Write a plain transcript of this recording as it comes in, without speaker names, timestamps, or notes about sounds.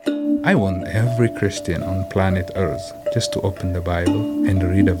I want every Christian on planet Earth just to open the Bible and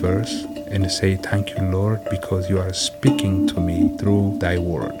read a verse and say, "Thank you, Lord, because you are speaking to me through thy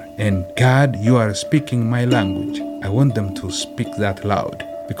word. And God, you are speaking my language." I want them to speak that loud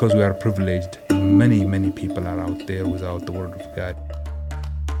because we are privileged. Many, many people are out there without the word of God.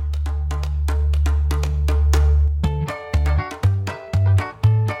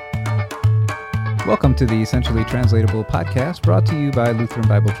 Welcome to the Essentially Translatable podcast brought to you by Lutheran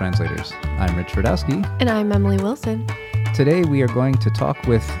Bible Translators. I'm Rich Radowski. And I'm Emily Wilson. Today we are going to talk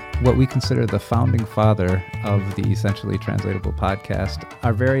with what we consider the founding father of the Essentially Translatable podcast,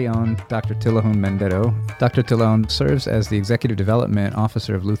 our very own Dr. Tilahun Mendetto. Dr. Tilahun serves as the Executive Development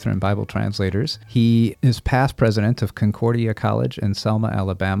Officer of Lutheran Bible Translators. He is past president of Concordia College in Selma,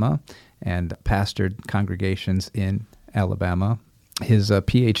 Alabama, and pastored congregations in Alabama. His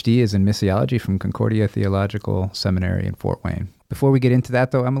PhD is in missiology from Concordia Theological Seminary in Fort Wayne. Before we get into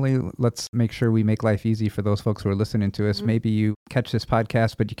that, though, Emily, let's make sure we make life easy for those folks who are listening to us. Mm-hmm. Maybe you catch this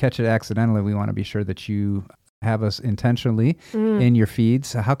podcast, but you catch it accidentally. We want to be sure that you have us intentionally in your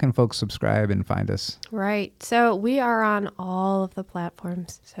feeds. How can folks subscribe and find us? Right. So we are on all of the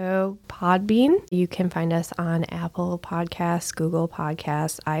platforms. So Podbean, you can find us on Apple Podcasts, Google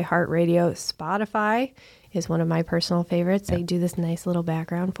Podcasts, iHeartRadio, Spotify is one of my personal favorites. They do this nice little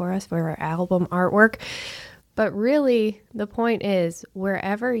background for us for our album artwork. But really, the point is,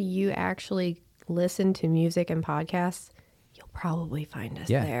 wherever you actually listen to music and podcasts, you'll probably find us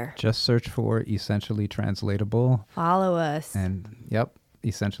there. Just search for Essentially Translatable. Follow us. And,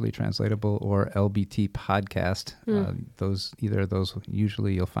 Essentially Translatable or LBT Podcast. Either of those,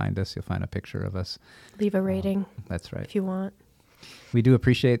 usually you'll find us. You'll find a picture of us. Leave a rating. That's right. If you want. We do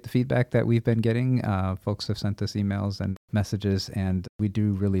appreciate the feedback that we've been getting. Folks have sent us emails and messages, and we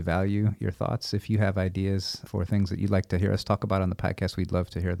do really value your thoughts. If you have ideas for things that you'd like to hear us talk about on the podcast, we'd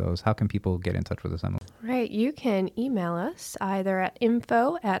love to hear those. How can people get in touch with us, Emily? Right. You can email us either at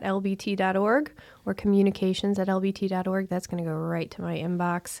info@lbt.org or communications@lbt.org. That's going to go right to my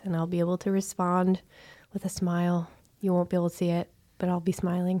inbox, and I'll be able to respond with a smile. You won't be able to see it, but I'll be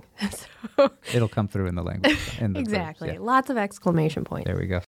smiling. It'll come through in the language. Exactly. Verse, yeah. Lots of exclamation points. There we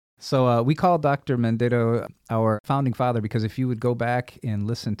go. So we call Dr. Mendetto our founding father because if you would go back and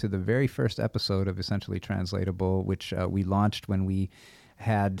listen to the very first episode of Essentially Translatable, which we launched when we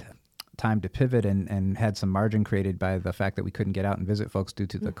had time to pivot and had some margin created by the fact that we couldn't get out and visit folks due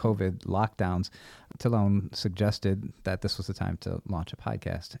to the COVID lockdowns, Tilahun suggested that this was the time to launch a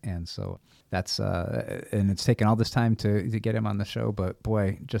podcast. And so that's, and it's taken all this time to get him on the show, but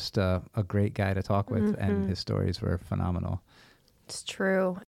boy, just a great guy to talk with, and his stories were phenomenal. It's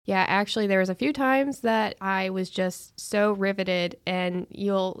true. Yeah, actually, there was a few times that I was just so riveted, and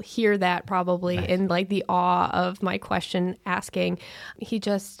you'll hear that probably in like the awe of my question asking.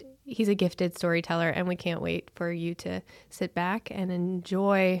 He's a gifted storyteller, and we can't wait for you to sit back and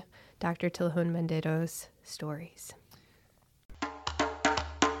enjoy Dr. Tilahun Mendetto's stories.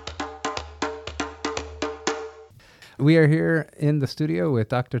 We are here in the studio with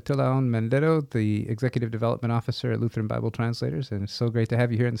Dr. Tilahun Mendetto, the Executive Development Officer at Lutheran Bible Translators, and it's so great to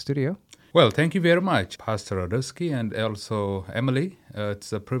have you here in the studio. Well, thank you very much, Pastor Radowski, and also Emily.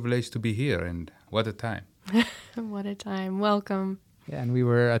 It's a privilege to be here, and what a time. What a time. Welcome. Yeah, and we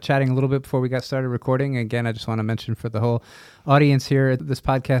were chatting a little bit before we got started recording. Again, I just want to mention for the whole audience here, this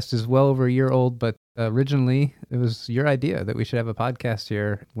podcast is well over a year old, but originally it was your idea that we should have a podcast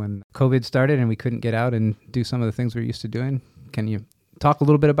here when COVID started and we couldn't get out and do some of the things we're used to doing. Can you talk a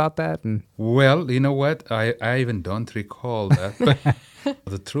little bit about that? Well, you know what? I even don't recall that. But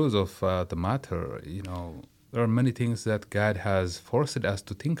the truth of the matter, there are many things that God has forced us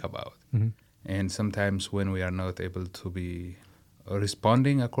to think about. Mm-hmm. And sometimes when we are not able to be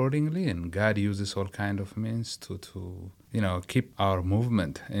responding accordingly, and God uses all kind of means to keep our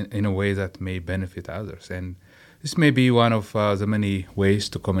movement in a way that may benefit others. And this may be one of the many ways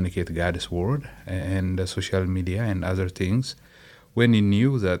to communicate God's word and social media and other things. When he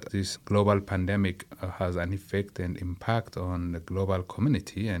knew that this global pandemic has an effect and impact on the global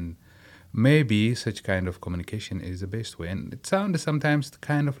community, and maybe such kind of communication is the best way. And it sounds sometimes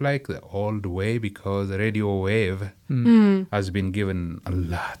kind of like the old way because the radio wave has been given a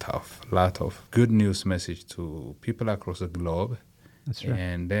lot of good news message to people across the globe. That's right.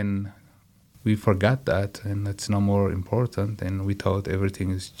 And then we forgot that, and it's no more important, and we thought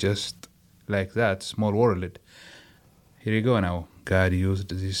everything is just like that, small world. Here you go now. God used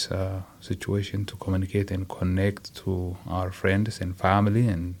this situation to communicate and connect to our friends and family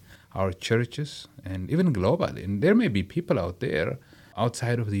and our churches, and even globally. And there may be people out there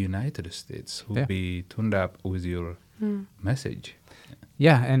outside of the United States who will be tuned up with your message.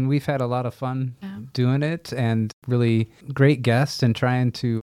 Yeah, and we've had a lot of fun doing it, and really great guests, and trying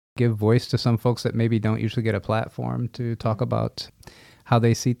to give voice to some folks that maybe don't usually get a platform to talk about how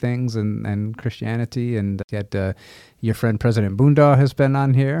they see things and Christianity. And you had your friend President Boondaw has been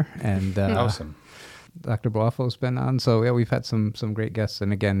on here, and Awesome. Dr. Boaffo's been on. So yeah, we've had some great guests.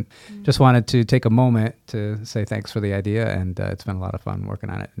 And again, just wanted to take a moment to say thanks for the idea, and it's been a lot of fun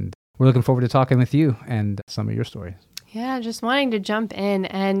working on it. And we're looking forward to talking with you and some of your stories. Yeah, just wanting to jump in.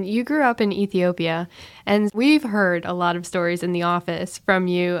 And you grew up in Ethiopia, and we've heard a lot of stories in the office from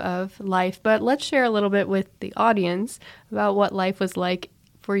you of life, but let's share a little bit with the audience about what life was like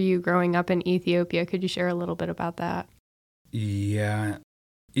for you growing up in Ethiopia. Could you share a little bit about that? Yeah.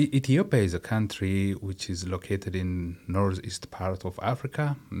 Ethiopia is a country which is located in northeast part of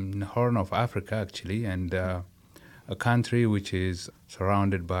Africa, in the Horn of Africa actually, and a country which is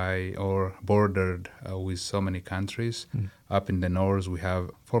surrounded by or bordered with so many countries. Up in the north, we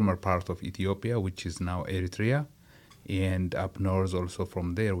have former part of Ethiopia, which is now Eritrea. And up north also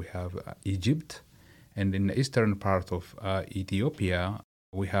from there, we have Egypt. And in the eastern part of Ethiopia,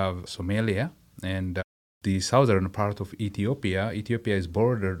 we have Somalia. And the southern part of Ethiopia is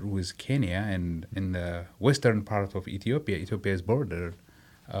bordered with Kenya. And in the western part of Ethiopia is bordered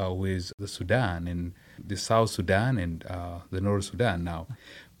with the Sudan and the South Sudan and the North Sudan now.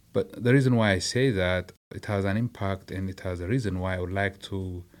 But the reason why I say that, it has an impact, and it has a reason why I would like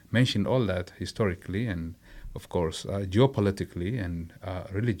to mention all that historically and, of course, geopolitically and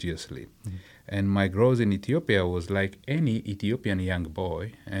religiously. And my growth in Ethiopia was like any Ethiopian young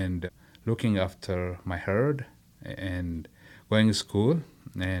boy, and looking after my herd and going to school,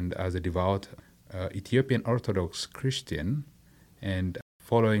 and as a devout Ethiopian Orthodox Christian, and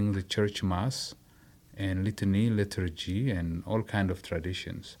following the church mass and litany, liturgy, and all kind of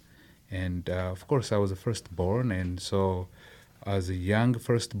traditions. And of course, I was the firstborn, and so as a young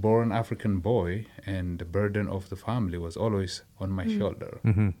firstborn African boy, and the burden of the family was always on my shoulder.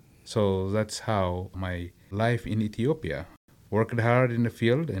 So that's how my life in Ethiopia. Worked hard in the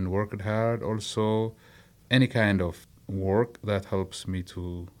field, and worked hard also any kind of work that helps me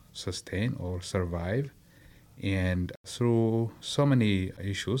to sustain or survive. And through so many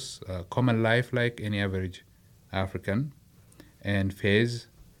issues, common life like any average African, and faith,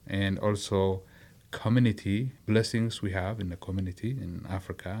 and also community, blessings we have in the community in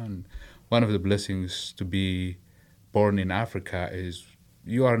Africa. And one of the blessings to be born in Africa is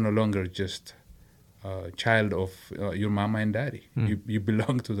you are no longer just a child of your mama and daddy. You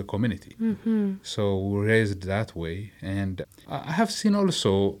belong to the community. So we're raised that way. And I have seen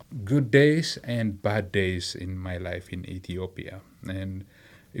also good days and bad days in my life in Ethiopia. And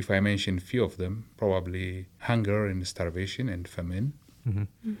if I mention a few of them, probably hunger and starvation and famine.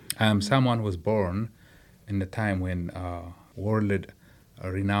 Someone who was born in the time when world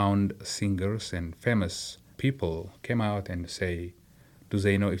renowned singers and famous people came out and say, do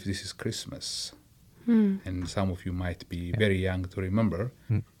they know if this is Christmas? And some of you might be very young to remember.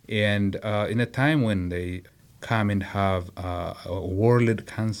 And in a time when they come and have a world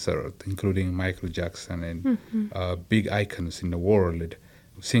concert, including Michael Jackson and big icons in the world,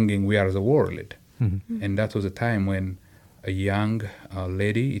 singing We Are the World. And that was a time when a young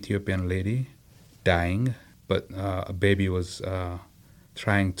lady, Ethiopian lady, dying, but a baby was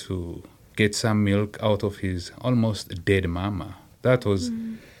trying to get some milk out of his almost dead mama. That was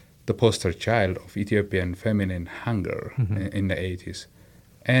the poster child of Ethiopian feminine hunger in the 80s.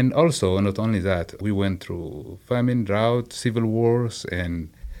 And also, not only that, we went through famine, drought, civil wars, and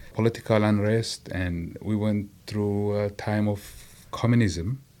political unrest, and we went through a time of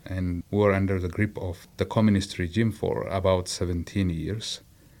communism, and we were under the grip of the communist regime for about 17 years.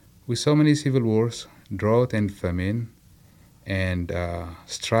 With so many civil wars, drought and famine, and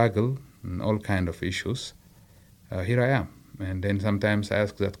struggle, and all kind of issues, here I am. And then sometimes I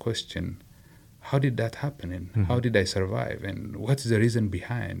ask that question, how did that happen? And how did I survive? And what's the reason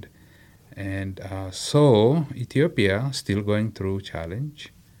behind? And so Ethiopia still going through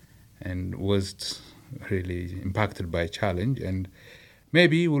challenge, and was really impacted by challenge. And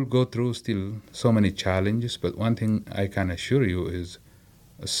maybe we'll go through still so many challenges, but one thing I can assure you is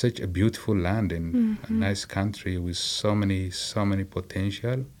such a beautiful land and a nice country with so many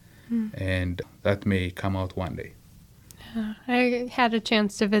potential, and that may come out one day. I had a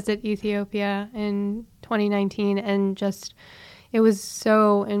chance to visit Ethiopia in 2019, and it was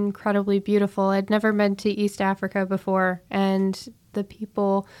so incredibly beautiful. I'd never been to East Africa before, and the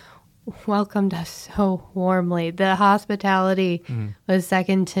people welcomed us so warmly. The hospitality was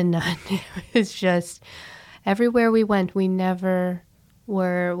second to none. It was just, everywhere we went, we never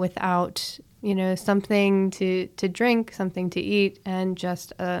were without something to drink, something to eat, and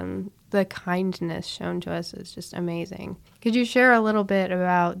just the kindness shown to us is just amazing. Could you share a little bit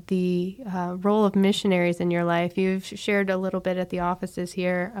about the role of missionaries in your life? You've shared a little bit at the offices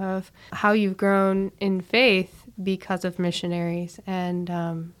here of how you've grown in faith because of missionaries,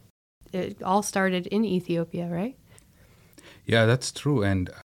 and it all started in Ethiopia, right? Yeah, that's true. And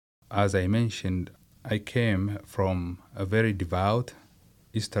as I mentioned, I came from a very devout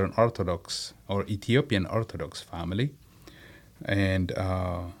Eastern Orthodox or Ethiopian Orthodox family. And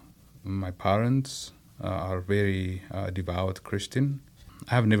my parents are very devout Christian.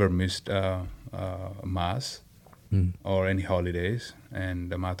 I have never missed Mass or any holidays.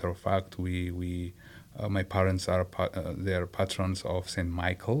 And a matter of fact, my parents are they're patrons of St.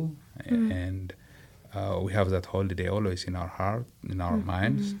 Michael, and we have that holiday always in our heart, in our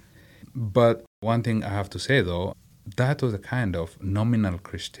minds. But one thing I have to say, though, that was a kind of nominal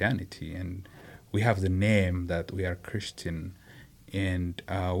Christianity, and we have the name that we are Christian, and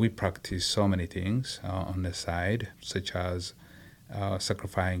we practice so many things on the side, such as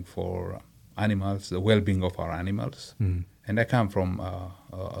sacrificing for animals, the well-being of our animals. And I come from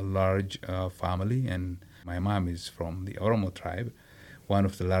a large family, and my mom is from the Oromo tribe, one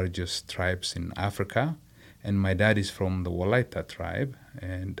of the largest tribes in Africa, and my dad is from the Wolaita tribe,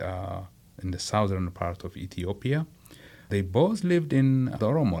 and in the southern part of Ethiopia. They both lived in the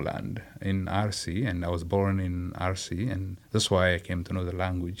Oromo land, in RC, and I was born in RC, and that's why I came to know the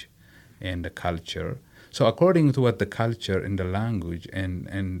language and the culture. So according to what the culture and the language and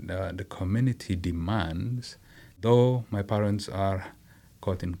the community demands, though my parents are,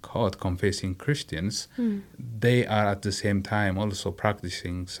 quote-unquote, confessing Christians, they are at the same time also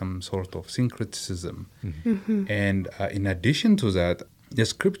practicing some sort of syncretism. And in addition to that, the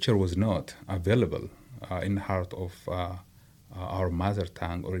scripture was not available in the heart of our mother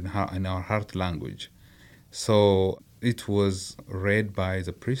tongue or in our heart language. So it was read by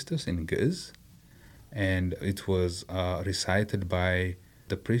the priestess in Ge'ez, and it was recited by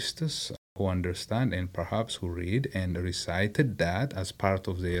the priestess who understand and perhaps who read and recited that as part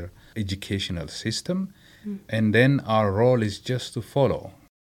of their educational system. And then our role is just to follow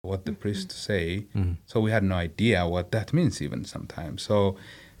what the priests say. So we had no idea what that means even sometimes. So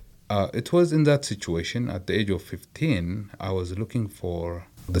it was in that situation at the age of 15, I was looking for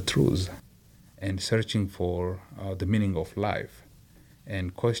the truth and searching for the meaning of life.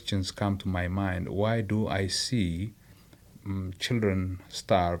 And questions come to my mind. Why do I see children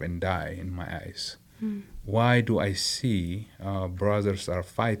starve and die in my eyes? Why do I see brothers are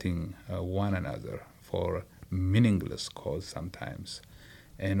fighting one another for meaningless cause sometimes?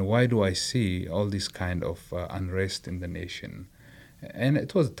 And why do I see all this kind of unrest in the nation? And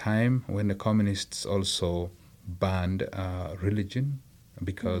it was a time when the communists also banned religion,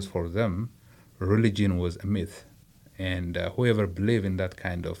 because for them, religion was a myth. And whoever believed in that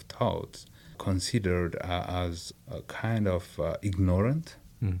kind of thoughts considered as a kind of ignorant,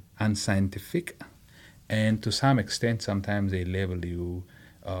 unscientific, and to some extent, sometimes they label you,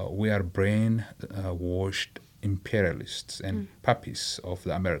 we are brain-washed imperialists and puppies of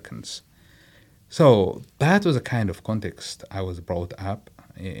the Americans. So that was a kind of context I was brought up.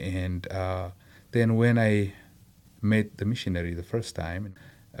 And then when I met the missionary the first time,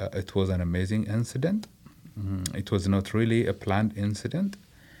 it was an amazing incident. It was not really a planned incident.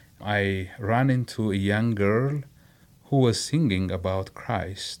 I ran into a young girl who was singing about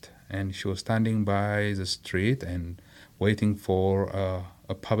Christ, and she was standing by the street and waiting for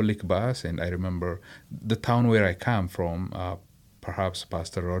a public bus. And I remember the town where I come from, perhaps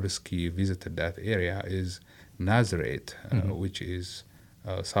Pastor Rodesky visited that area, is Nazareth, which is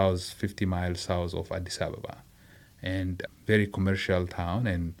 50 miles south of Addis Ababa, and very commercial town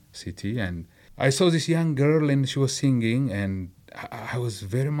and city. And I saw this young girl, and she was singing, and I was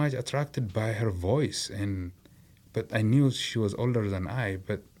very much attracted by her voice. But I knew she was older than I,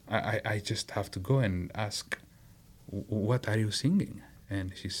 but I just have to go and ask, what are you singing?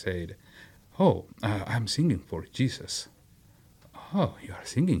 And she said, I'm singing for Jesus. Oh, you are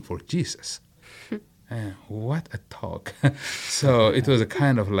singing for Jesus. What a talk. So it was a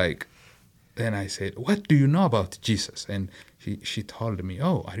kind of like, then I said, what do you know about Jesus? And she told me,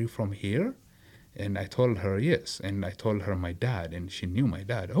 are you from here? And I told her, yes. And I told her my dad, and she knew my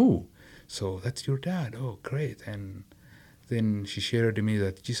dad. Oh, so that's your dad. Oh, great. And then she shared with me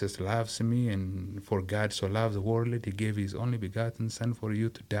that Jesus loves me, and for God so loved the world, he gave his only begotten son for you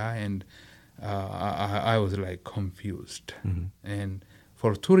to die. And I was like confused. And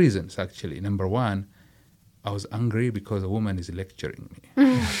for two reasons, actually. Number one, I was angry because a woman is lecturing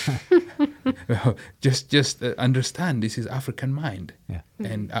me. just understand this is African mind. Yeah.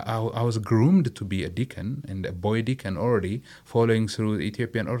 And I was groomed to be a deacon, and a boy deacon already, following through the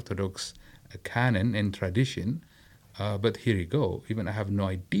Ethiopian Orthodox canon and tradition. But here you go. Even I have no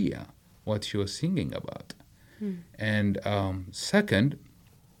idea what she was singing about. And second,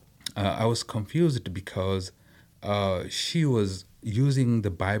 I was confused because she was using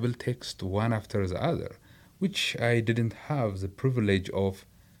the Bible text one after the other, which I didn't have the privilege of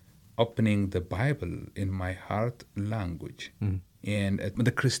opening the Bible in my heart language. And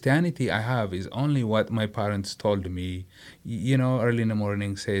the Christianity I have is only what my parents told me. Early in the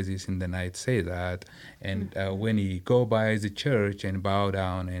morning say this, in the night say that. And when you go by the church and bow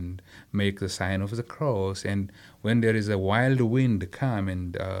down and make the sign of the cross, and when there is a wild wind come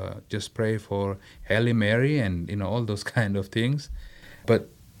and just pray for Hail Mary and all those kind of things. But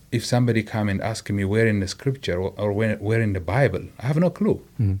if somebody come and ask me where in the scripture or where in the Bible, I have no clue.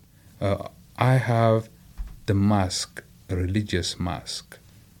 I have the mask, a religious mask,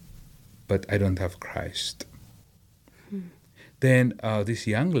 but I don't have Christ. Then this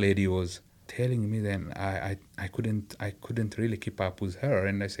young lady was telling me, then I couldn't really keep up with her,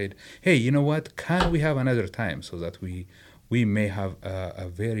 and I said, hey, you know what, can we have another time so that we may have a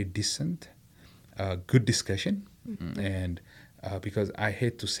very decent, good discussion? And because I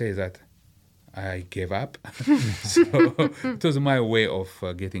hate to say that I gave up. So it was my way of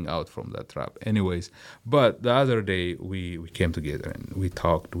getting out from that trap. Anyways, but the other day we came together and we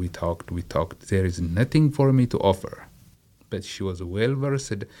talked. There is nothing for me to offer. But she was well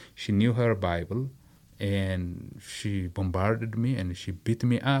versed. She knew her Bible, and she bombarded me and she beat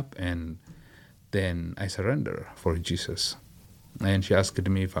me up, and then I surrendered for Jesus. And she asked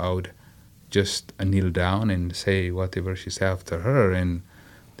me if I would just kneel down and say whatever she said after her, and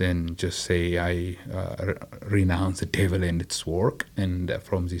then just say I renounce the devil and its work, and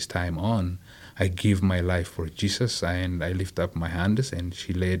from this time on I give my life for Jesus. And I lift up my hands, and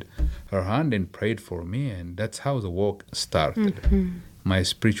she laid her hand and prayed for me, and that's how the walk started. My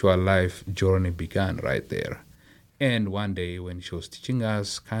spiritual life journey began right there. And one day when she was teaching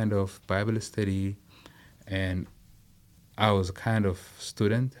us kind of Bible study, and I was a kind of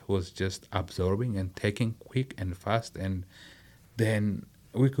student who was just absorbing and taking quick and fast, and then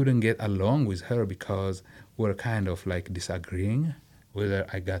we couldn't get along with her because we're kind of like disagreeing whether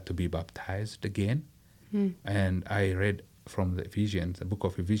I got to be baptized again. And I read from the book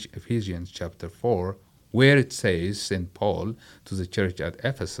of Ephesians chapter 4, where it says, St. Paul to the church at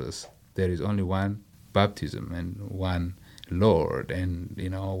Ephesus, there is only one baptism and one Lord and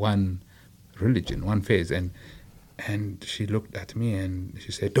one religion, one faith. And she looked at me and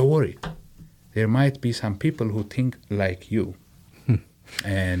she said, don't worry, there might be some people who think like you.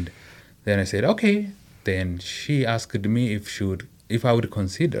 And then I said, okay. Then she asked me if I would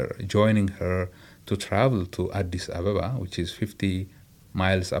consider joining her to travel to Addis Ababa, which is 50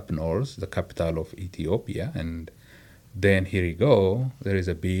 miles up north, the capital of Ethiopia. And then here you go, there is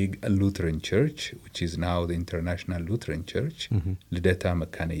a big Lutheran church, which is now the International Lutheran Church, Lideta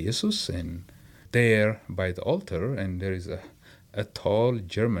Mekane Jesus. And there by the altar, and there is a tall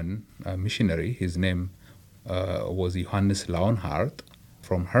German missionary. His name was Johannes Launhardt,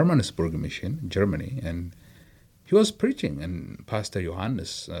 from Hermannsburg Mission, Germany, and he was preaching. And Pastor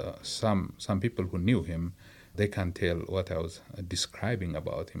Johannes, some people who knew him, they can tell what I was describing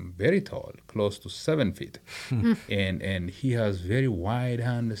about him. Very tall, close to 7 feet, and he has very wide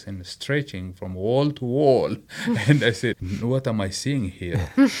hands and stretching from wall to wall. And I said, what am I seeing here?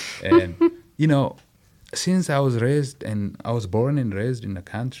 And since I was born and raised in a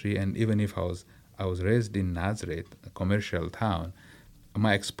country, and even if I was raised in Nazareth, a commercial town,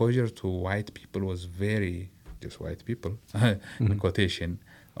 my exposure to white people was just white people, in quotation,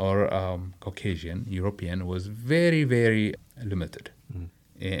 or Caucasian, European, was very, very limited.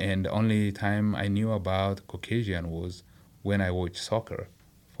 And the only time I knew about Caucasian was when I watched soccer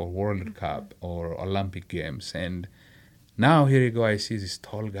for World Cup or Olympic Games. And now here you go, I see this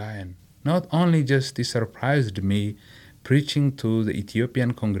tall guy, and not only just he surprised me preaching to the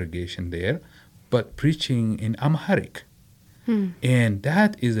Ethiopian congregation there, but preaching in Amharic. And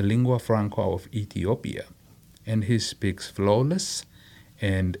that is the lingua franca of Ethiopia. And he speaks flawless,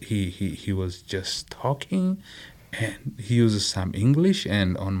 and he was just talking, and he uses some English.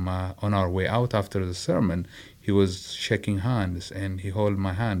 And on our way out after the sermon, he was shaking hands, and he held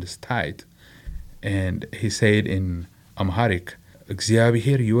my hands tight. And he said in Amharic,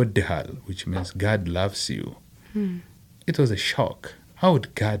 እግዚአብሔር ይወድሃል, which means God loves you. It was a shock. How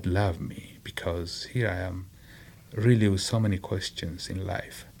would God love me? Because here I am, really with so many questions in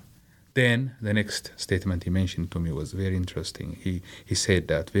life. Then the next statement he mentioned to me was very interesting. He said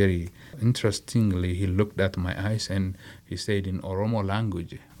that very interestingly, he looked at my eyes and he said in Oromo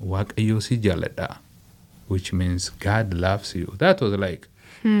language, "Waaqayyo si jaalladha," which means God loves you. That was like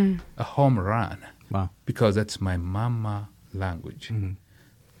a home run. Wow. Because that's my mama language.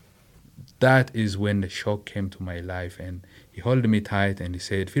 That is when the shock came to my life, and he held me tight and he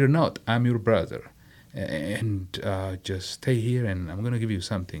said, "Fear not, I'm your brother, and just stay here and I'm going to give you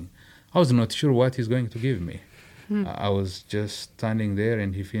something." I was not sure what he's going to give me. I was just standing there,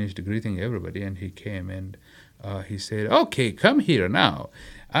 and he finished greeting everybody, and he came and he said, "Okay, come here now.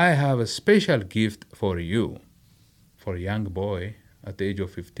 I have a special gift for you." For a young boy at the age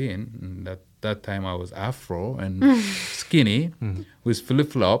of 15, and that time I was afro and skinny with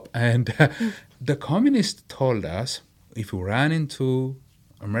flip-flop, and the communists told us if we run into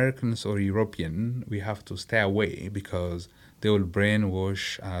Americans or European, we have to stay away because they will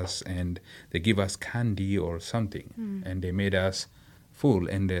brainwash us and they give us candy or something, and they made us fool,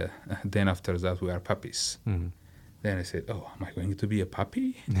 and then after that we are puppies. Then I said, "Oh, am I going to be a puppy?"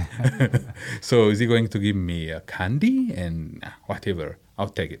 So is he going to give me a candy? And whatever,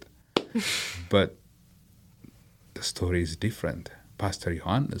 I'll take it. But the story is different. Pastor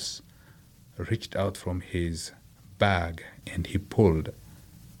Johannes reached out from his bag and he pulled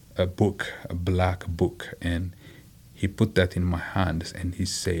a book, a black book, and he put that in my hands and he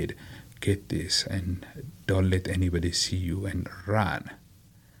said, "Get this and don't let anybody see you, and run."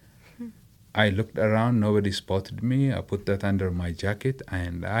 I looked around, nobody spotted me. I put that under my jacket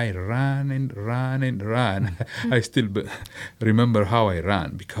and I ran and ran and ran. I still remember how I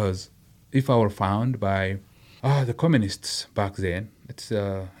ran, because if I were found by the communists back then, it's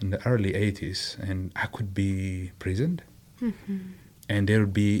in the early 80s, and I could be imprisoned. And there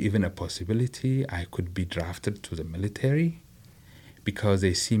would be even a possibility I could be drafted to the military, because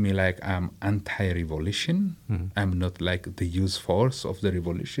they see me like I'm anti-revolution. I'm not like the youth force of the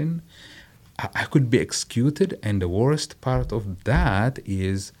revolution. I could be executed, and the worst part of that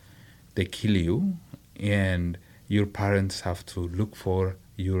is they kill you, and your parents have to look for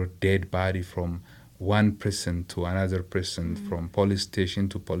your dead body from one prison to another prison, from police station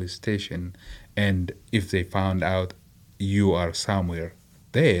to police station. And if they found out you are somewhere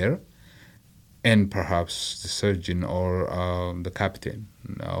there, and perhaps the surgeon or the captain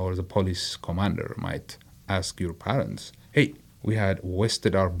or the police commander might ask your parents, "Hey, we had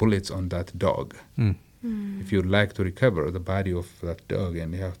wasted our bullets on that dog. If you'd like to recover the body of that dog,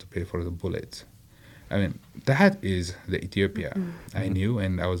 and you have to pay for the bullets." I mean, that is the Ethiopia I knew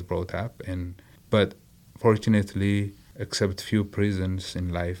and I was brought up in. But fortunately, except few prisons in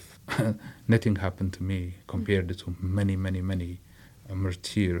life, nothing happened to me compared to many, many, many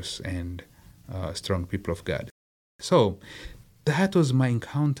martyrs and strong people of God. So that was my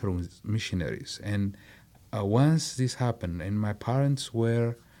encounter with missionaries. And once this happened, and my parents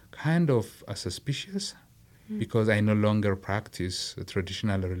were kind of suspicious because I no longer practice a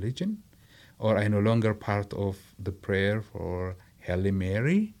traditional religion, or I no longer part of the prayer for Hail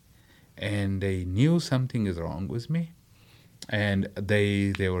Mary, and they knew something is wrong with me, and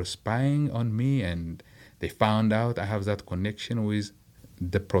they were spying on me, and they found out I have that connection with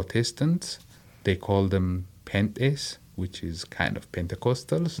the Protestants. They call them Pentes, which is kind of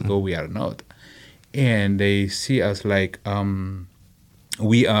Pentecostals, though we are not. And they see us like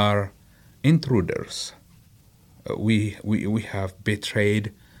we are intruders. We have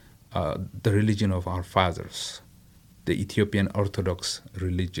betrayed the religion of our fathers, the Ethiopian Orthodox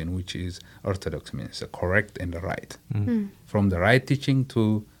religion, which is Orthodox means correct and right, from the right teaching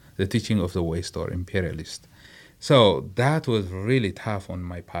to the teaching of the West or imperialist. So that was really tough on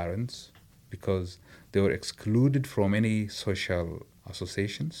my parents, because they were excluded from any social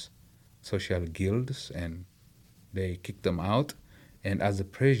associations, social guilds, and they kicked them out. And as the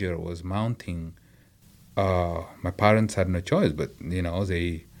pressure was mounting, my parents had no choice, but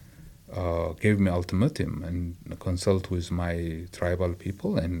they gave me ultimatum and consult with my tribal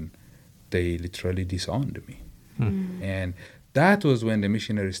people, and they literally disowned me. And that was when the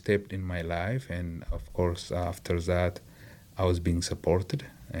missionary stepped in my life. And of course, after that, I was being supported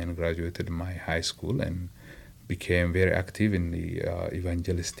and graduated my high school and became very active in the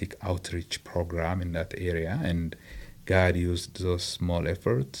evangelistic outreach program in that area. And God used those small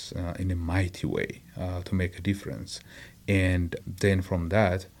efforts in a mighty way to make a difference. And then from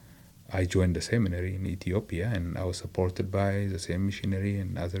that, I joined the seminary in Ethiopia, and I was supported by the same missionary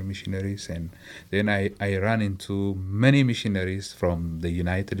and other missionaries. And then I ran into many missionaries from the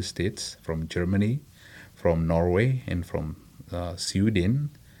United States, from Germany, from Norway, and from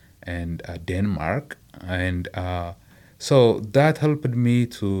Sweden, and Denmark. And So that helped me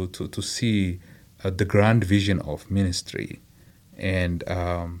to see the grand vision of ministry. And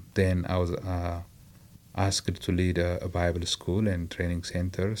then I was asked to lead a Bible school and training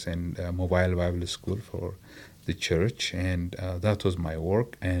centers and a mobile Bible school for the church. And that was my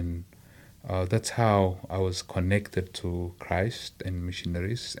work. And that's how I was connected to Christ and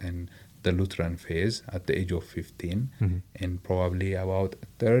missionaries and the Lutheran phase at the age of 15, and probably about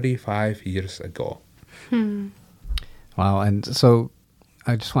 35 years ago. Wow. And so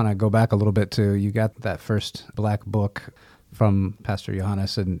I just want to go back a little bit to, you got that first black book from Pastor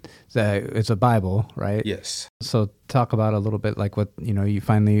Johannes, and it's a Bible, right? Yes. So talk about a little bit like what, you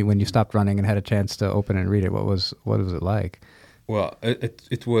finally, when you stopped running and had a chance to open and read it, what was it like? Well,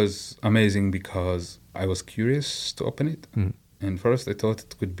 it was amazing because I was curious to open it. And first I thought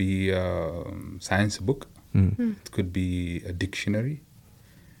it could be a science book. It could be a dictionary,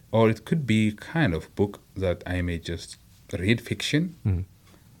 or it could be kind of book that I may just read fiction.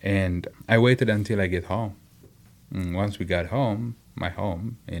 And I waited until I get home. Once we got home, my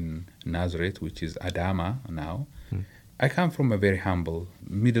home in Nazareth, which is Adama now, I come from a very humble,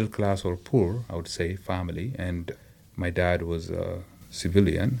 middle class or poor, I would say, family. And my dad was a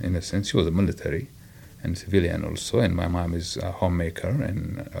civilian, in a sense. He was a military and civilian also. And my mom is a homemaker.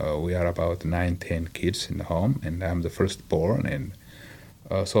 And we are about 9-10 kids in the home. And I'm the firstborn.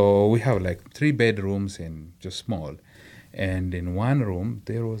 And so we have like 3 bedrooms and just small. And in one room,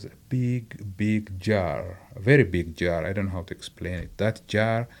 there was a big jar, a very big jar. I don't know how to explain it. That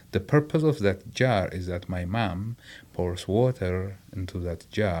jar, the purpose of that jar is that my mom pours water into that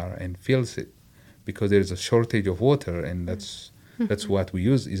jar and fills it, because there is a shortage of water, and that's what we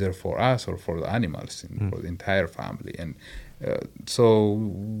use either for us or for the animals and for the entire family. And so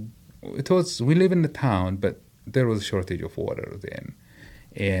we live in the town, but there was a shortage of water then.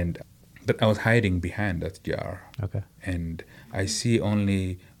 But I was hiding behind that jar. Okay. And I see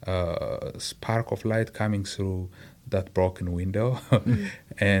only a spark of light coming through that broken window.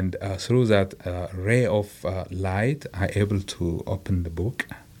 And through that ray of light, I able to open the book.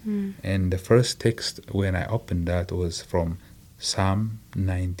 And the first text when I opened that was from Psalm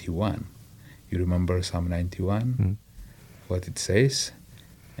 91. You remember Psalm 91? What it says?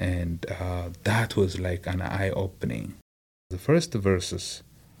 And that was like an eye-opening. The first verses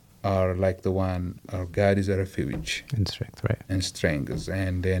are like the one, our God is a refuge. And strength, right. And strength.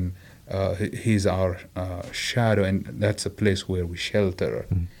 And then He's our shadow, and that's a place where we shelter.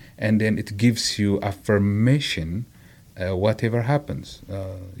 And then it gives you affirmation, whatever happens.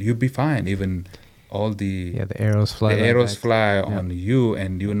 You'll be fine, even all the arrows fly. The arrows fly on you,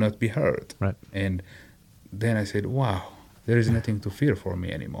 and you will not be hurt. Right. And then I said, wow, there is nothing to fear for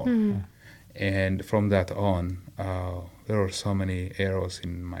me anymore. And from that on, there were so many arrows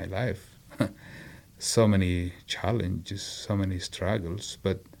in my life, so many challenges, so many struggles.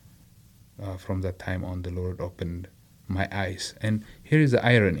 But from that time on, the Lord opened my eyes. And here is the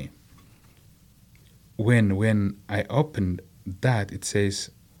irony. When I opened that, it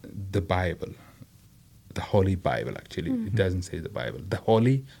says the Bible, the Holy Bible, actually. It doesn't say the Bible. The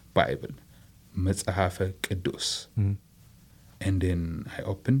Holy Bible, Metzahafe Kedus. And then I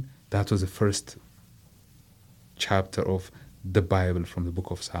opened. That was the first chapter of the Bible from the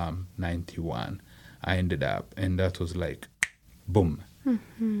book of Psalm 91. I ended up, and that was like, boom.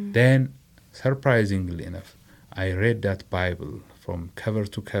 Then, surprisingly enough, I read that Bible from cover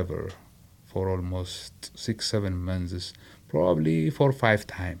to cover for almost 6-7 months, probably 4 or 5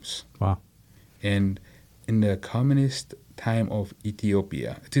 times. Wow. And in the communist time of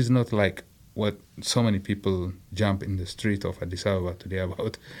Ethiopia, it is not like what so many people jump in the street of Addis Ababa today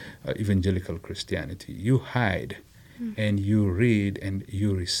about evangelical Christianity. You hide and you read and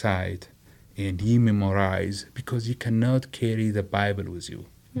you recite and you memorize, because you cannot carry the Bible with you.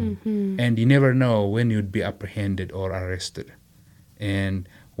 And you never know when you'd be apprehended or arrested. And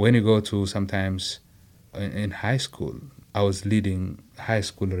when you go to sometimes in high school, I was leading high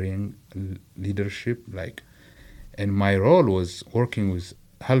school leadership, and my role was working with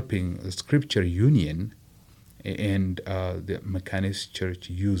helping the Scripture Union and the Mechanist Church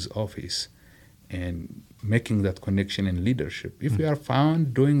Youth Office, and making that connection in leadership. If we are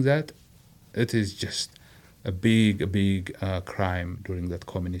found doing that, it is just a big crime during that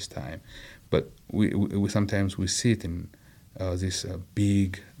communist time. But we sometimes we sit in this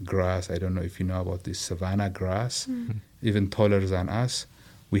big grass. I don't know if you know about this savanna grass, even taller than us.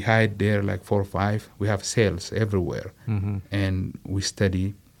 We hide there like 4 or 5. We have cells everywhere. And we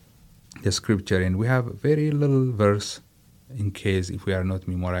study the Scripture. And we have very little verse in case if we are not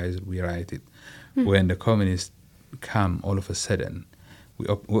memorized, we write it. When the communists come all of a sudden,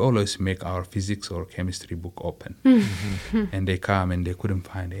 we always make our physics or chemistry book open. And they come and they couldn't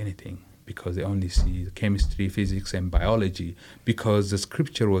find anything because they only see chemistry, physics, and biology because the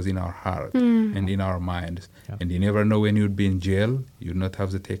scripture was in our heart and in our minds. Yeah. And you never know when you'd be in jail, you'd not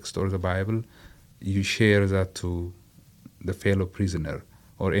have the text or the Bible. You share that to the fellow prisoner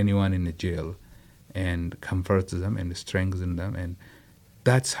or anyone in the jail and comfort them and strengthen them. And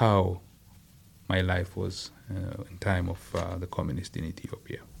that's how my life was in time of the communist in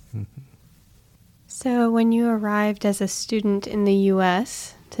Ethiopia. So when you arrived as a student in the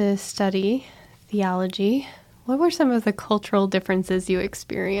U.S. to study theology, what were some of the cultural differences you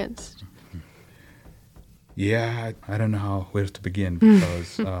experienced? Yeah, I don't know where to begin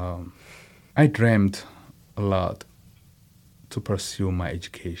because I dreamed a lot to pursue my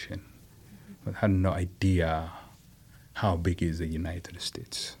education, but had no idea how big is the United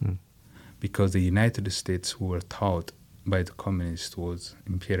States. Because the United States, we were taught by the communists, was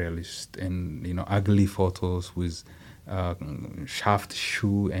imperialist and, ugly photos with shaft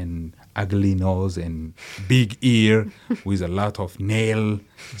shoe and ugly nose and big ear with a lot of nail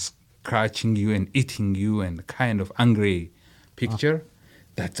scratching you and eating you and kind of angry picture.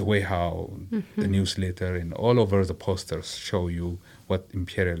 That's the way how the newsletter and all over the posters show you what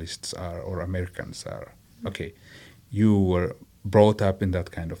imperialists are or Americans are. Okay, you were brought up in that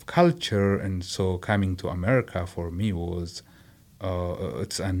kind of culture, and so coming to America for me was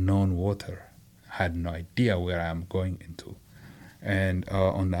it's unknown water. I had no idea where I'm going into. And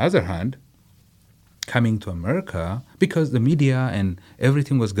on the other hand, coming to America, because the media and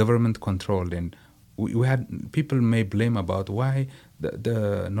everything was government controlled, and we had people may blame about why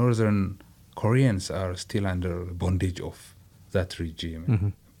the Northern Koreans are still under bondage of that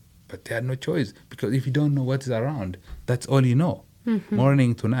regime. But they had no choice, because if you don't know what is around, that's all you know.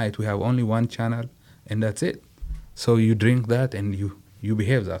 Morning to night, we have only one channel, and that's it. So you drink that, and you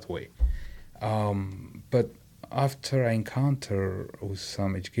behave that way. But after I encounter with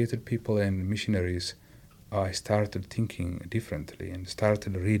some educated people and missionaries, I started thinking differently and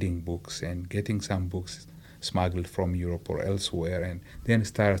started reading books and getting some books smuggled from Europe or elsewhere, and then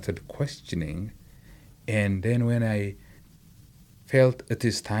started questioning. And then when I felt it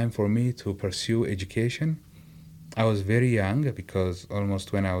is time for me to pursue education, I was very young, because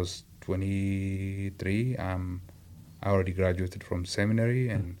almost when I was 23, I already graduated from seminary,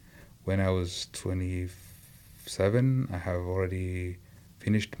 and when I was 27, I have already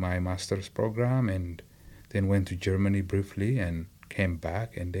finished my master's program, and then went to Germany briefly and came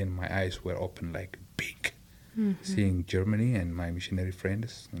back, and then my eyes were open like big, seeing Germany and my missionary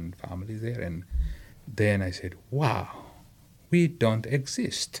friends and family there. And then I said, wow, we don't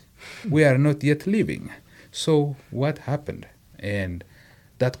exist. We are not yet living. So what happened? And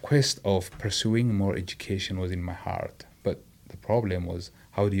that quest of pursuing more education was in my heart. But the problem was,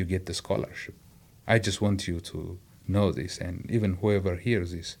 how do you get the scholarship? I just want you to know this, and even whoever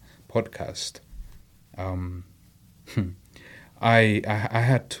hears this podcast, I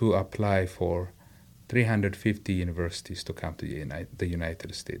had to apply for 350 universities to come to the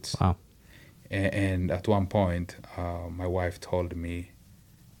United States. Wow. And at one point, my wife told me,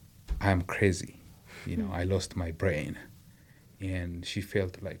 I'm crazy. I lost my brain. And she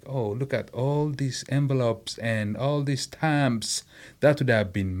felt like, oh, look at all these envelopes and all these stamps. That would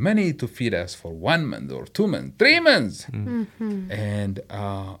have been money to feed us for 1 month or 2 months, 3 months. And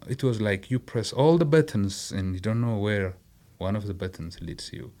it was like you press all the buttons and you don't know where one of the buttons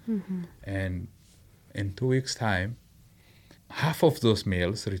leads you. And in 2 weeks' time, half of those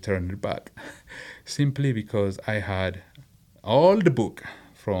mails returned back simply because I had all the book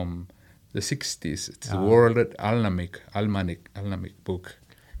from the 60s. It's the World Almanac book,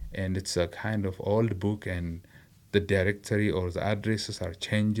 and it's a kind of old book, and the directory or the addresses are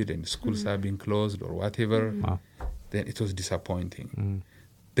changed and schools are being closed or whatever. Then it was disappointing.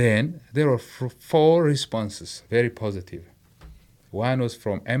 Then there were 4 responses, very positive. One was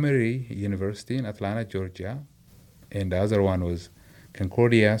from Emory University in Atlanta, Georgia, and the other one was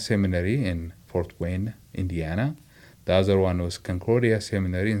Concordia Seminary in Fort Wayne, Indiana. The other one was Concordia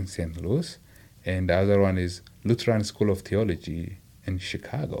Seminary in St. Louis, and the other one is Lutheran School of Theology in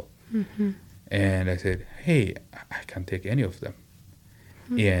Chicago. And I said, hey, I can take any of them.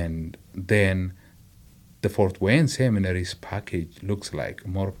 And then the Fort Wayne Seminary's package looks like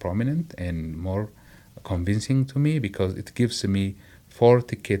more prominent and more convincing to me, because it gives me 4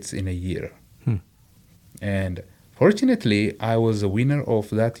 tickets in a year. And fortunately, I was a winner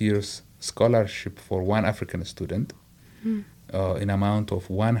of that year's scholarship for one African student, in amount of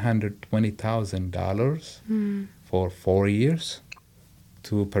 $120,000 for 4 years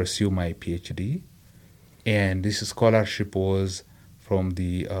to pursue my PhD. And this scholarship was from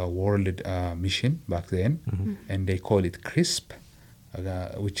the World Mission back then, and they call it CRISP,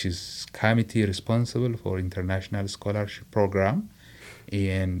 which is Committee Responsible for International Scholarship Program.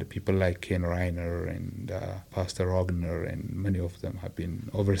 And people like Ken Reiner and Pastor Rogner and many of them have been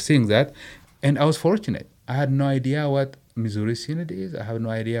overseeing that. And I was fortunate. I had no idea what Missouri Synod is. I have no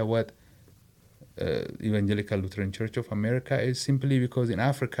idea what Evangelical Lutheran Church of America is, simply because in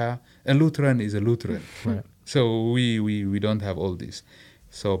Africa, a Lutheran is a Lutheran. Right. So we don't have all this.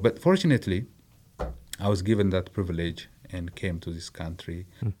 So, but fortunately, I was given that privilege and came to this country.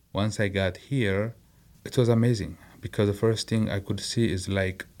 Once I got here, it was amazing, because the first thing I could see is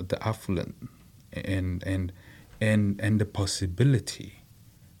like the affluent and the possibility.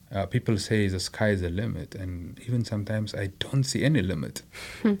 People say the sky is the limit, and even sometimes I don't see any limit.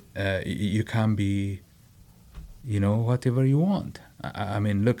 You can be, whatever you want. I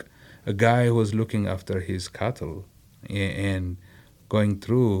mean, look, a guy who was looking after his cattle and going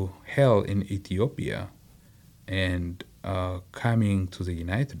through hell in Ethiopia and coming to the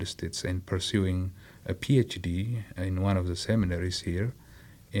United States and pursuing a PhD in one of the seminaries here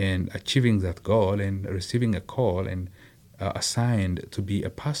and achieving that goal and receiving a call and assigned to be a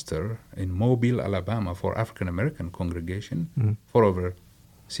pastor in Mobile, Alabama for African American congregation for over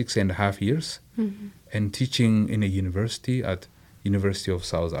 6.5 years, and teaching in a university at University of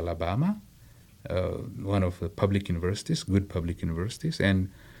South Alabama, one of the public universities, good public universities, and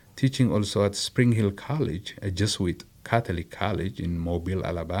teaching also at Spring Hill College, a Jesuit Catholic college in Mobile,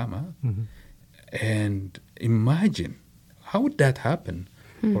 Alabama. And imagine, how would that happen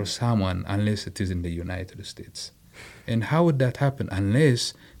for someone unless it is in the United States? And how would that happen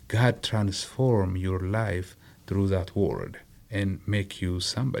unless God transform your life through that word and make you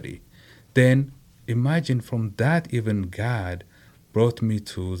somebody? Then imagine from that, even God brought me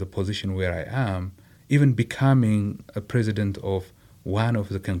to the position where I am, even becoming a president of one of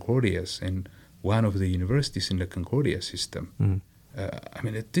the Concordias and one of the universities in the Concordia system. I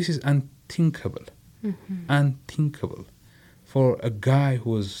mean, this is unthinkable, unthinkable for a guy who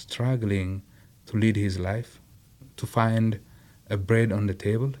was struggling to lead his life, to find a bread on the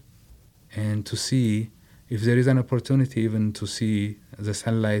table, and to see if there is an opportunity even to see the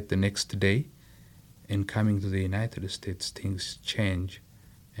sunlight the next day. And coming to the United States, things change,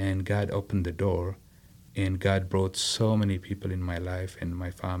 and God opened the door, and God brought so many people in my life and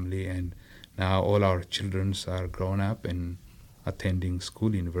my family, and now all our children are grown up and attending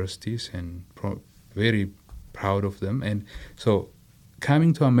school, universities, and very proud of them. And so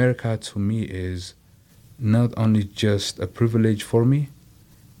coming to America to me is not only just a privilege for me,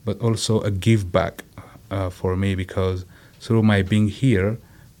 but also a give back for me, because through my being here,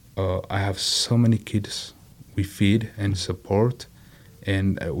 I have so many kids we feed and support,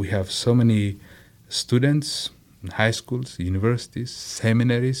 and we have so many students in high schools, universities,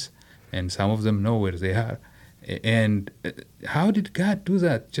 seminaries, and some of them know where they are. And how did God do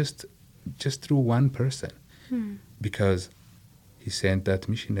that? Just through one person. Because he sent that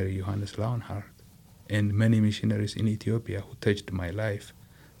missionary, Johannes Launhardt, and many missionaries in Ethiopia who touched my life,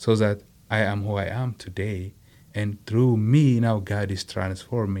 so that I am who I am today. And through me, now God is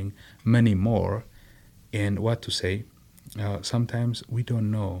transforming many more. And what to say, sometimes we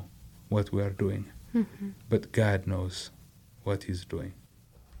don't know what we are doing, but God knows what he's doing.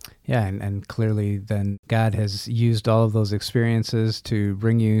 Yeah, and clearly then God has used all of those experiences to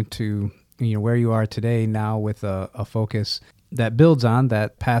bring you to where you are today, now with a focus that builds on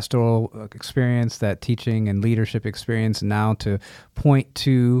that pastoral experience, that teaching and leadership experience, now to point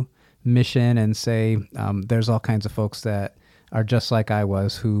to mission and say there's all kinds of folks that are just like I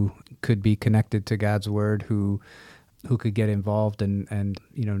was, who could be connected to God's word, who could get involved and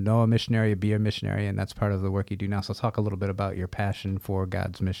know a missionary, be a missionary, and that's part of the work you do now. So talk a little bit about your passion for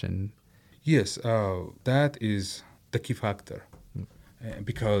God's mission. Yes, that is the key factor,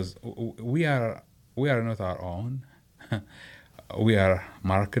 because we are not our own. We are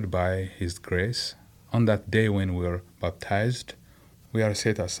marked by his grace. On that day when we were baptized, we are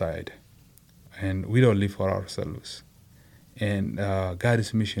set aside, and we don't live for ourselves. And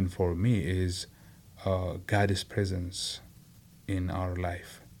God's mission for me is God's presence in our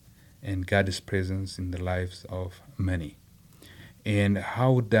life, and God's presence in the lives of many. And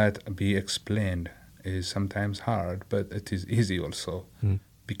how would that be explained is sometimes hard, but it is easy also,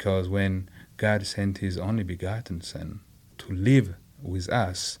 because when God sent his only begotten Son to live with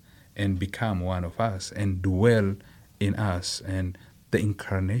us and become one of us and dwell in us, and the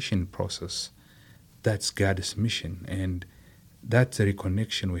incarnation process, that's God's mission. And that's a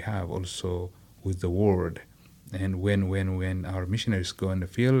reconnection we have also with the Word. And when our missionaries go in the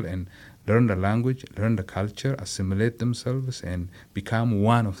field and learn the language, learn the culture, assimilate themselves, and become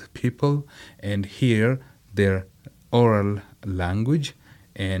one of the people, and hear their oral language,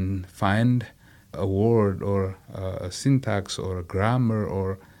 and find a word or a syntax or a grammar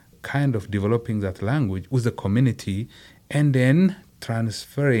or kind of developing that language with the community, and then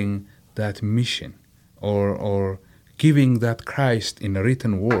transferring that mission or giving that Christ in a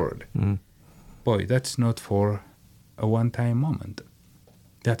written word. Boy, that's not for a one-time moment.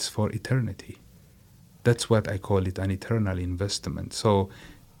 That's for eternity. That's what I call it, an eternal investment. So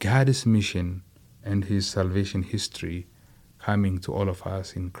God's mission and his salvation history coming to all of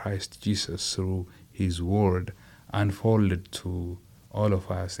us in Christ Jesus through his word unfolded to all of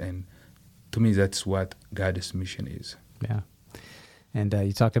us. And to me, that's what God's mission is. Yeah. And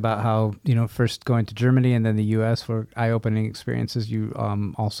you talked about how, first going to Germany and then the U.S. for eye-opening experiences. You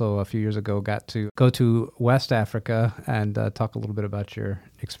also, a few years ago, got to go to West Africa and talk a little bit about your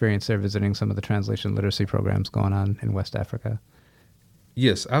experience there visiting some of the translation literacy programs going on in West Africa.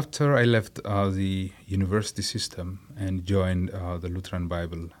 Yes, after I left the university system and joined the Lutheran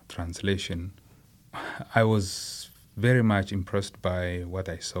Bible translation, I was very much impressed by what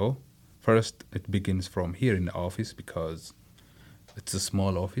I saw. First, it begins from here in the office because it's a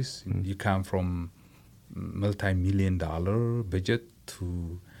small office. You come from multi-million-dollar budget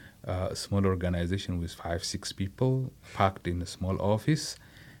to a small organization with 5-6 people packed in a small office.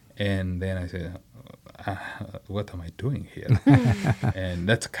 And then I said, what am I doing here? And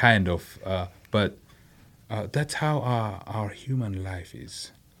that's kind of, but that's how our human life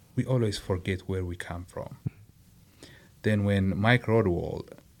is. We always forget where we come from. Then when Mike Rodwell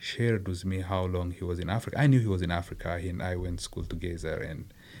shared with me how long he was in Africa, I knew he was in Africa. He and I went to school together,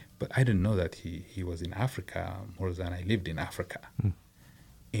 but I didn't know that he was in Africa more than I lived in Africa.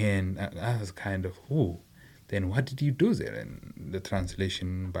 And I was kind of, then what did you do there? And the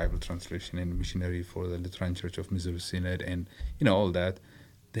translation, Bible translation and missionary for the Lutheran Church of Missouri Synod and, all that.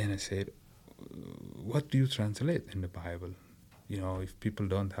 Then I said, what do you translate in the Bible? If people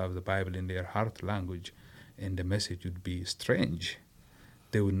don't have the Bible in their heart language, and the message would be strange,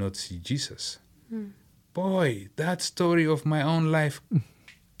 they would not see Jesus. Boy, that story of my own life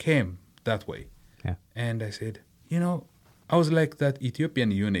came that way. Yeah. And I said, I was like that Ethiopian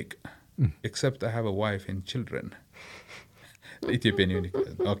eunuch, except I have a wife and children. The Ethiopian eunuch.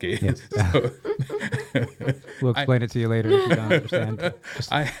 Okay. Yes. So, we'll explain it to you later if you don't understand.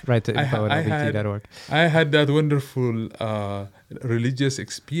 Just write to info@lbt.org. I had that wonderful religious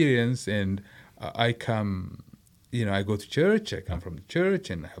experience, and I come, I go to church, I come from the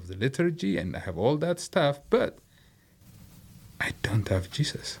church, and I have the liturgy, and I have all that stuff, but I don't have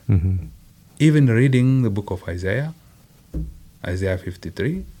Jesus. Even reading the book of Isaiah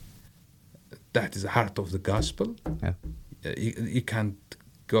 53, that is the heart of the gospel. Yeah. You can't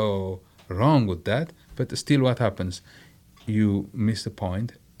go wrong with that, but still what happens? You miss the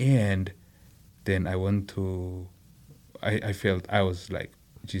point, and then I felt I was like,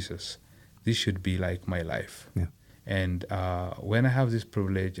 Jesus, this should be like my life. Yeah. And when I have this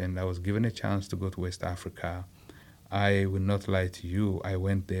privilege and I was given a chance to go to West Africa, I will not lie to you, I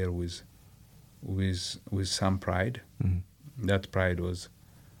went there with some pride. That pride was,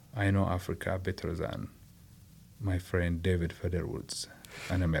 I know Africa better than my friend David Federwoods,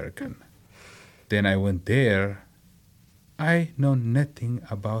 an American. Then I went there, I know nothing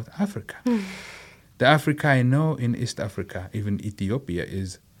about Africa. The Africa I know in East Africa, even Ethiopia,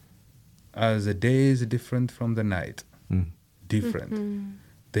 is as the day is different from the night. Different.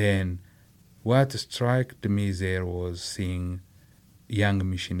 Then what struck me there was seeing young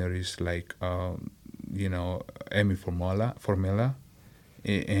missionaries like, Amy Formella,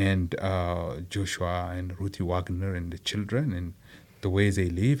 and Joshua and Ruthie Wagner and the children and the way they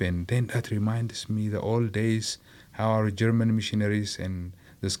live. And then that reminds me the old days, how our German missionaries and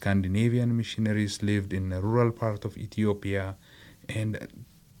the Scandinavian missionaries lived in a rural part of Ethiopia. And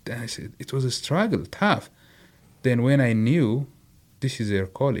I said, it was a struggle, tough. Then when I knew this is their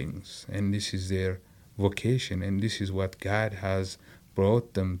callings and this is their vocation and this is what God has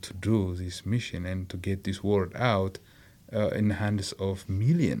brought them to do, this mission, and to get this word out in the hands of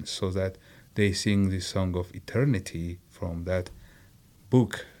millions so that they sing this song of eternity from that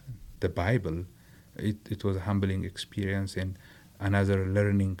book, the Bible. It was a humbling experience and another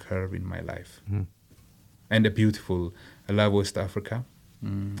learning curve in my life. And a beautiful, I love West Africa.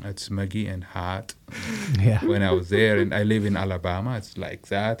 It's muggy and hot. Yeah. When I was there, and I live in Alabama, it's like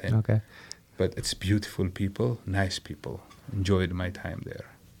that. And, Okay. But it's beautiful people, nice people. Enjoyed my time there.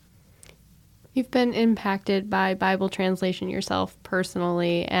 You've been impacted by Bible translation yourself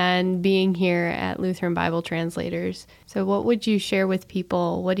personally and being here at Lutheran Bible Translators. So what would you share with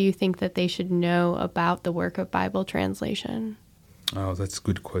people? What do you think that they should know about the work of Bible translation? Oh, that's a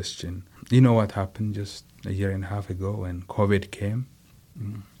good question. You know what happened just a year and a half ago when COVID came?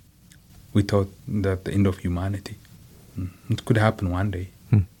 We thought that the end of humanity. It could happen one day.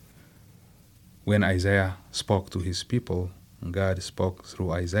 When Isaiah spoke to his people, God spoke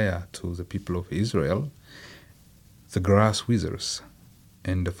through Isaiah to the people of Israel, the grass withers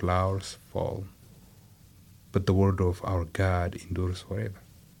and the flowers fall, but the word of our God endures forever.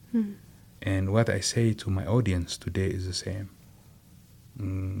 And what I say to my audience today is the same.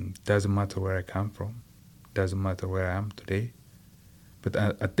 Doesn't matter where I come from, doesn't matter where I am today, but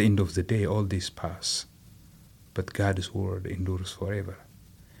at the end of the day, all this pass. But God's word endures forever.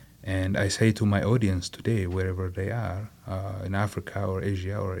 And I say to my audience today, wherever they are, in Africa or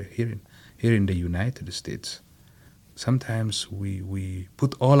Asia or here in the United States, sometimes we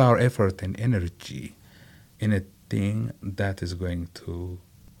put all our effort and energy in a thing that is going to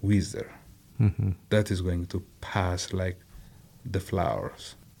wither, that is going to pass like the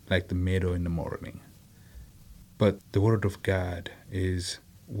flowers, like the meadow in the morning. But the Word of God is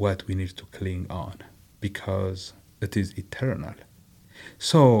what we need to cling on because it is eternal.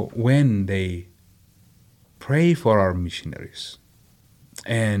 So when they pray for our missionaries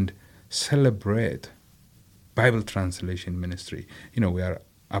and celebrate Bible translation ministry, we are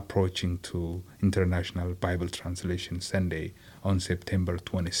approaching to International Bible Translation Sunday on September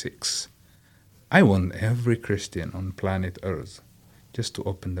 26. I want every Christian on planet Earth just to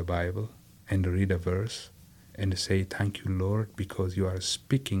open the Bible and read a verse and say, "Thank you, Lord, because you are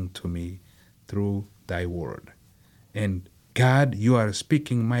speaking to me through thy word." And God, you are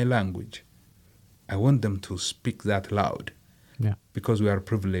speaking my language. I want them to speak that loud because we are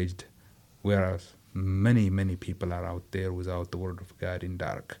privileged, whereas many, many people are out there without the word of God in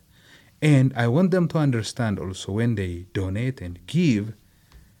dark. And I want them to understand also when they donate and give,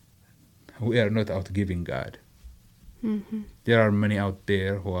 we are not out giving God. There are many out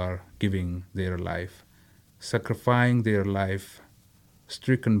there who are giving their life, sacrificing their life,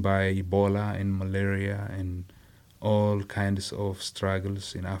 stricken by Ebola and malaria and all kinds of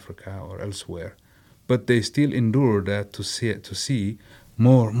struggles in Africa or elsewhere. But they still endure that to see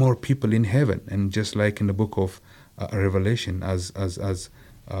more people in heaven. And just like in the book of Revelation, as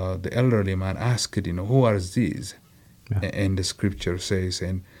the elderly man asked, who are these? And the scripture says,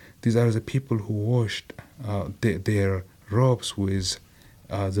 and these are the people who washed their robes with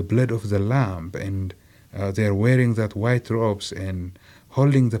the blood of the Lamb, and they are wearing that white robes and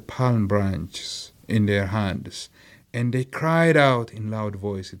holding the palm branches in their hands. And they cried out in loud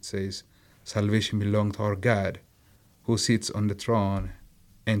voice, it says, "Salvation belongs to our God, who sits on the throne,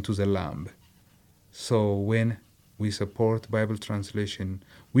 and to the Lamb." So when we support Bible translation,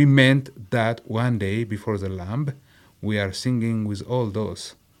 we meant that one day before the Lamb, we are singing with all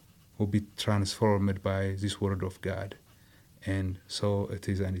those who be transformed by this word of God. And so it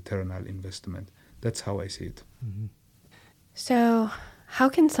is an eternal investment. That's how I see it. So how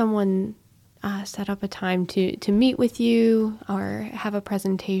can someone set up a time to meet with you or have a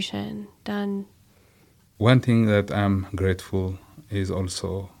presentation done? One thing that I'm grateful is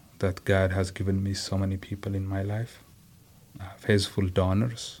also that God has given me so many people in my life, faithful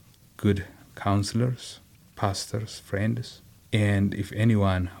donors, good counselors, pastors, friends. And if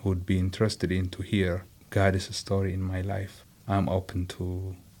anyone would be interested in to hear God's story in my life, I'm open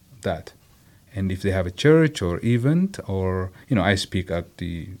to that. And if they have a church or event, or, I speak at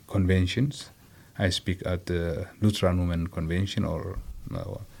the conventions. I speak at the Lutheran Women Convention or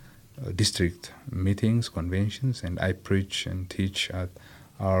district meetings, conventions, and I preach and teach at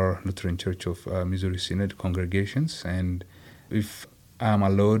our Lutheran Church of Missouri Synod congregations. And if I'm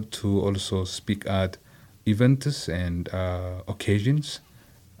allowed to also speak at events and occasions,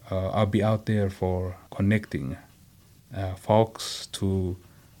 I'll be out there for connecting folks to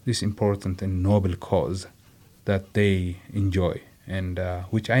this important and noble cause that they enjoy, and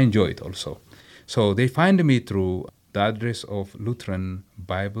which I enjoy it also. So they find me through the address of Lutheran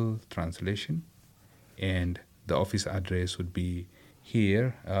Bible Translation, and the office address would be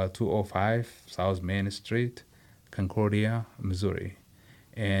here, 205 South Main Street, Concordia, Missouri.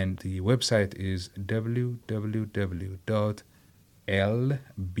 And the website is www.lbt.org.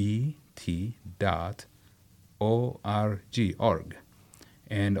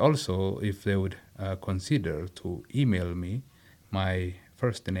 And also, if they would consider to email me, my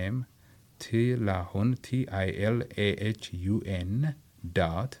first name, Tilahun, Tilahun,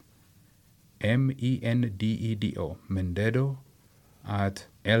 dot, MENDEDO, Mendedo, at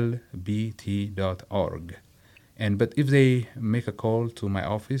lbt.org. But if they make a call to my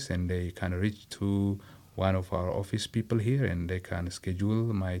office and they can reach to one of our office people here and they can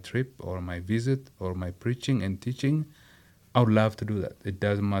schedule my trip or my visit or my preaching and teaching, I would love to do that. It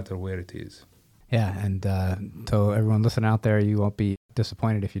doesn't matter where it is. Yeah, and to everyone listening out there, you won't be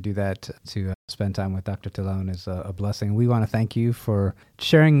disappointed if you do that. To spend time with Dr. Tillahun is a blessing. We want to thank you for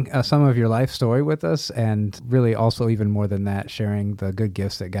sharing some of your life story with us, and really also even more than that, sharing the good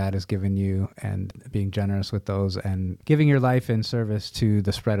gifts that God has given you and being generous with those and giving your life in service to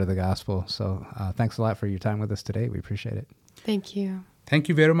the spread of the gospel. So thanks a lot for your time with us today. We appreciate it. Thank you. Thank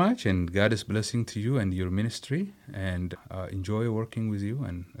you very much, and God is blessing to you and your ministry, and enjoy working with you,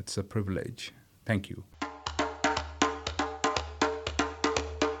 and it's a privilege. Thank you.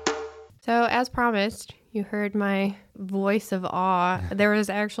 So, as promised, you heard my voice of awe. There was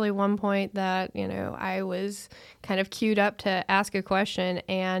actually one point that, I was kind of queued up to ask a question,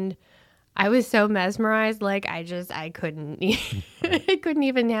 and I was so mesmerized, like I couldn't, I couldn't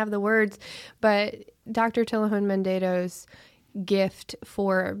even have the words. But Dr. Tillahun Mendeto's gift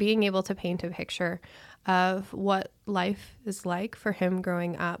for being able to paint a picture of what life is like for him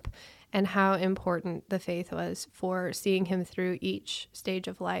growing up and how important the faith was for seeing him through each stage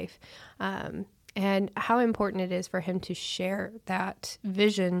of life, and how important it is for him to share that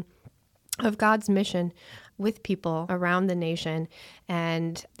vision of God's mission with people around the nation,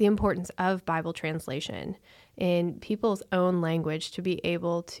 and the importance of Bible translation in people's own language to be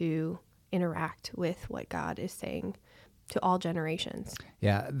able to interact with what God is saying to all generations.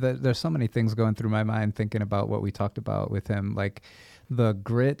 Yeah, there's so many things going through my mind thinking about what we talked about with him, like the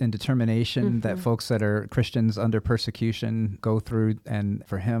grit and determination that folks that are Christians under persecution go through, and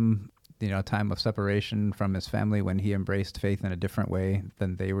for him, a time of separation from his family when he embraced faith in a different way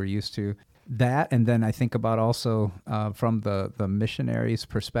than they were used to. That, and then I think about also from the missionaries'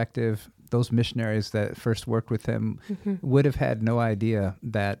 perspective, those missionaries that first worked with him would have had no idea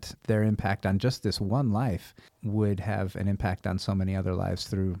that their impact on just this one life would have an impact on so many other lives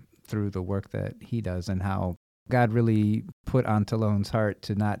through the work that he does, and how God really put on Tillahun's heart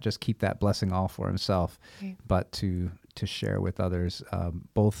to not just keep that blessing all for himself, but to share with others,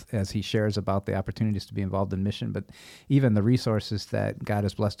 both as he shares about the opportunities to be involved in mission, but even the resources that God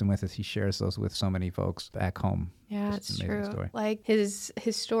has blessed him with as he shares those with so many folks back home. Yeah, it's true. Story. Like his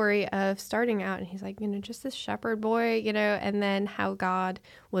story of starting out, and he's like, just this shepherd boy, and then how God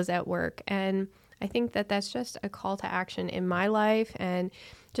was at work. And I think that that's just a call to action in my life and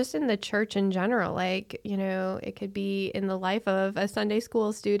just in the church in general. Like, it could be in the life of a Sunday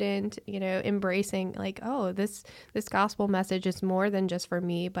school student, embracing like, oh, this gospel message is more than just for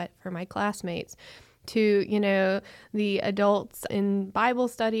me, but for my classmates. To, the adults in Bible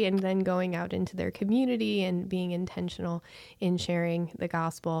study, and then going out into their community and being intentional in sharing the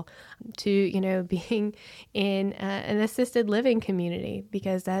gospel, to, being in an assisted living community,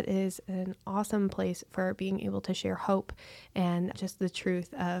 because that is an awesome place for being able to share hope and just the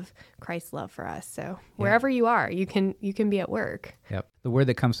truth of Christ's love for us. So wherever you are, you can be at work. Yep. The word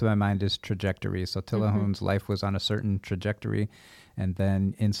that comes to my mind is trajectory. So Tillahun's life was on a certain trajectory, and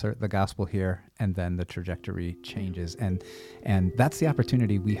then insert the gospel here, and then the trajectory changes. And that's the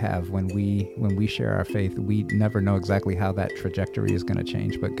opportunity we have when we share our faith. We never know exactly how that trajectory is going to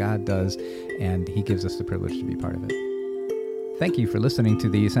change, but God does, and he gives us the privilege to be part of it. Thank you for listening to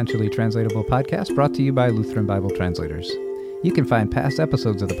the Essentially Translatable podcast, brought to you by Lutheran Bible Translators. You can find past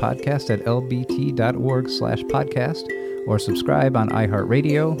episodes of the podcast at lbt.org/podcast, or subscribe on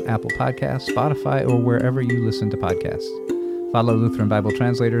iHeartRadio, Apple Podcasts, Spotify, or wherever you listen to podcasts. Follow Lutheran Bible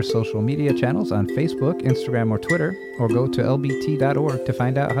Translators' social media channels on Facebook, Instagram, or Twitter, or go to lbt.org to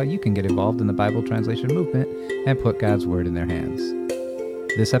find out how you can get involved in the Bible translation movement and put God's Word in their hands.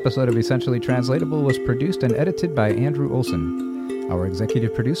 This episode of Essentially Translatable was produced and edited by Andrew Olson. Our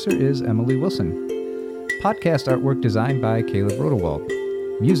executive producer is Emily Wilson. Podcast artwork designed by Caleb Rodewald.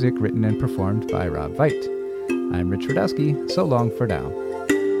 Music written and performed by Rob Veit. I'm Rich Radowski. So long for now.